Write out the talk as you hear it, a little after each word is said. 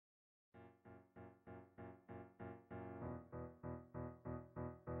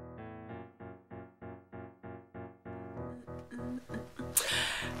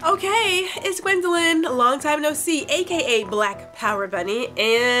Okay, it's Gwendolyn, long time no see, aka Black Power Bunny,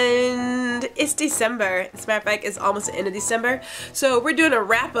 and it's December. As a matter of fact, it's almost the end of December, so we're doing a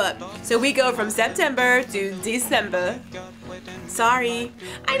wrap up. So we go from September to December. Sorry.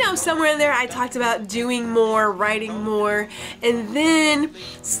 I know somewhere in there I talked about doing more, writing more, and then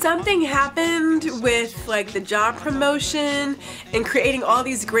something happened with like the job promotion and creating all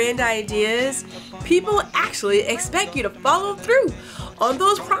these grand ideas. People actually expect you to follow through on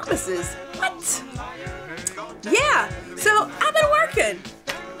those promises. What? Yeah, so I've been working.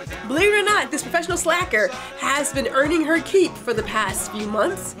 Believe it or not, this professional slacker has been earning her keep for the past few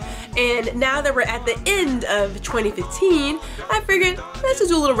months, and now that we're at the end of 2015, I figured let's just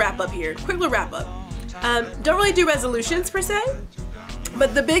do a little wrap up here, quick little wrap up. Don't really do resolutions per se,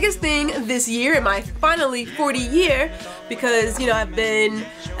 but the biggest thing this year in my finally 40 year, because you know I've been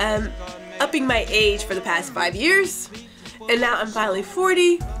upping my age for the past 5 years, and now I'm finally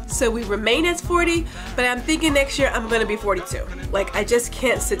 40, so we remain as 40, but I'm thinking next year I'm gonna be 42. Like, I just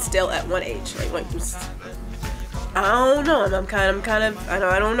can't sit still at one age. Like I don't know,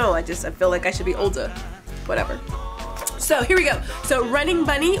 I don't know, I feel like I should be older. Whatever. So here we go. So running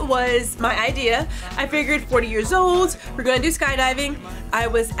bunny was my idea. I figured 40 years old, we're gonna do skydiving. I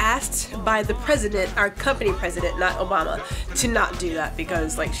was asked by the president, our company president, not Obama, to not do that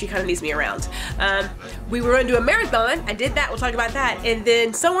because like she kind of needs me around. We were gonna do a marathon. I did that, we'll talk about that. And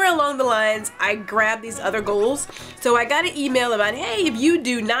then somewhere along the lines, I grabbed these other goals. So I got an email about, hey, if you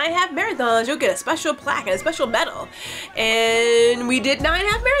do 9.5 marathons, you'll get a special plaque and a special medal. And we did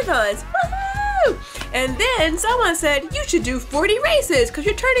 9.5 marathons. And then someone said, you should do 40 races because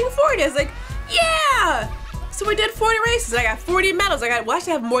you're turning 40. I was like, yeah! So we did 40 races. I got 40 medals. Well, I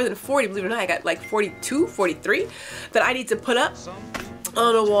actually have more than 40, believe it or not. I got like 42, 43 that I need to put up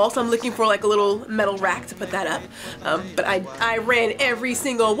on a wall. So I'm looking for like a little metal rack to put that up. But I ran every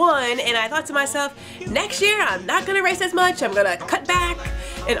single one, and I thought to myself, next year I'm not gonna race as much. I'm gonna cut back.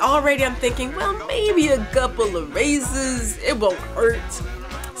 And already I'm thinking, well, maybe a couple of races. It won't hurt.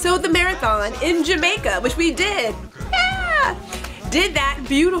 So the marathon in Jamaica, which we did, yeah, did that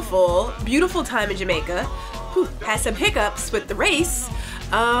beautiful, beautiful time in Jamaica. Whew, had some hiccups with the race.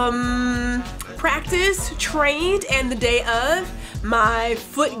 Practiced, trained, and the day of, my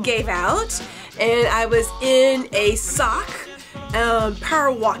foot gave out, and I was in a sock,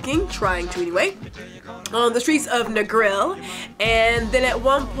 power walking, trying to anyway, on the streets of Negril. And then at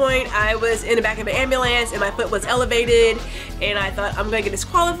one point I was in the back of an ambulance and my foot was elevated, and I thought I'm gonna get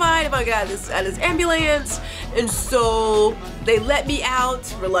disqualified if I get out of this ambulance. And so they let me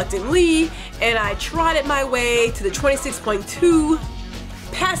out reluctantly, and I trotted my way to the 26.2,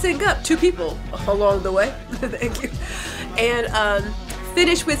 passing up 2 people along the way. Thank you. And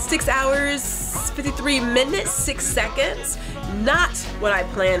finished with 6 hours 53 minutes 6 seconds. Not what I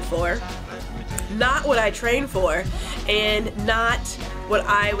planned for, not what I trained for, and not what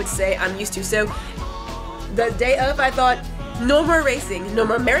I would say I'm used to. So the day of, I thought, no more racing, no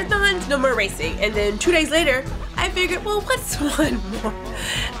more marathons, no more racing. And then 2 days later, I figured, well, what's one more?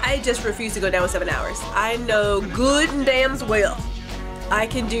 I just refused to go down with 7 hours. I know good and damn well I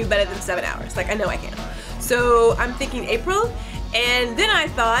can do better than 7 hours. Like, I know I can. So I'm thinking April. And then I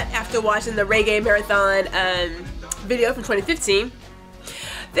thought, after watching the Reggae Marathon video from 2015,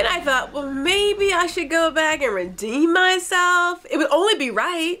 then I thought, well, maybe I should go back and redeem myself. It would only be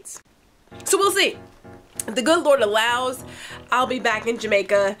right. So we'll see. If the good Lord allows, I'll be back in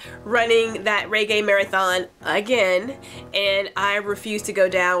Jamaica running that Reggae Marathon again. And I refuse to go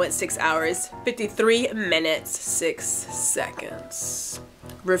down with 6 hours, 53 minutes, 6 seconds.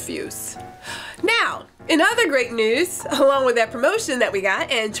 Refuse. Now, in other great news, along with that promotion that we got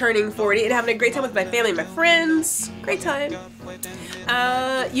and turning 40 and having a great time with my family and my friends, great time.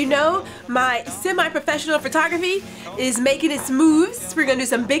 You know, my semi-professional photography is making its moves. We're gonna do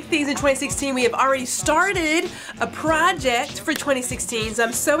some big things in 2016. We have already started a project for 2016, so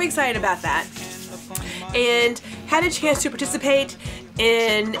I'm so excited about that. And had a chance to participate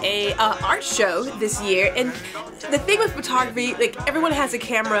in a art show this year. And the thing with photography, like, everyone has a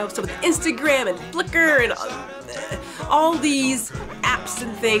camera, so with Instagram and Flickr and all these apps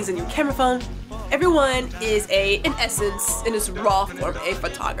and things and your camera phone, everyone is in essence, in its raw form, a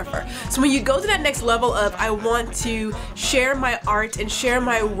photographer. So when you go to that next level of, I want to share my art and share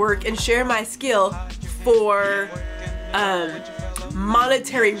my work and share my skill for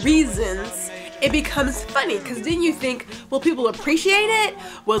monetary reasons, it becomes funny, because then you think, will people appreciate it?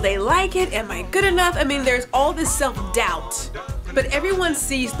 Will they like it? Am I good enough? I mean, there's all this self-doubt. But everyone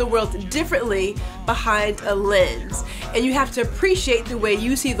sees the world differently behind a lens. And you have to appreciate the way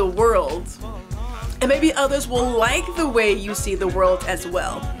you see the world and maybe others will like the way you see the world as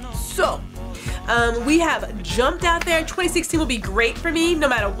well. So, we have jumped out there. 2016 will be great for me no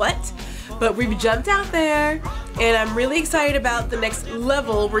matter what, but we've jumped out there, and I'm really excited about the next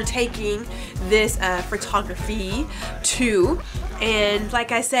level we're taking this photography to. And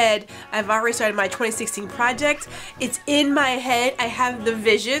like I said, I've already started my 2016 project. It's in my head. I have the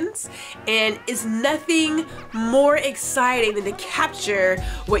visions, and it's nothing more exciting than to capture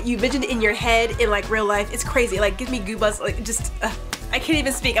what you visioned in your head in like real life. It's crazy. Like, gives me goosebumps. Like, just I can't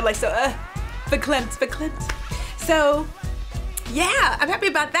even speak. I'm like so verklempt. So yeah, I'm happy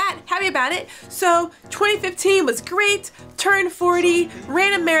about that. Happy about it. So 2015 was great. Turned 40,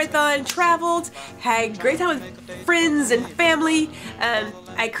 ran a marathon, traveled, had a great time with friends and family.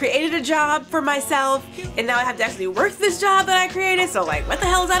 I created a job for myself, and now I have to actually work this job that I created. So like, what the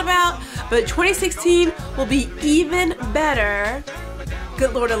hell is that about? But 2016 will be even better.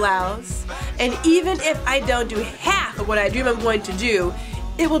 Good Lord allows. And even if I don't do half of what I dream I'm going to do,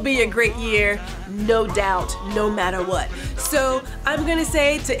 it will be a great year, no doubt, no matter what. So I'm gonna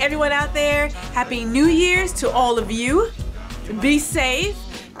say to everyone out there, Happy New Year's to all of you. Be safe,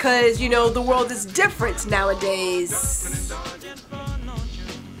 because you know the world is different nowadays.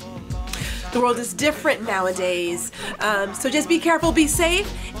 The world is different nowadays. So just be careful, be safe,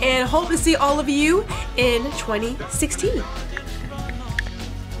 and hope to see all of you in 2016.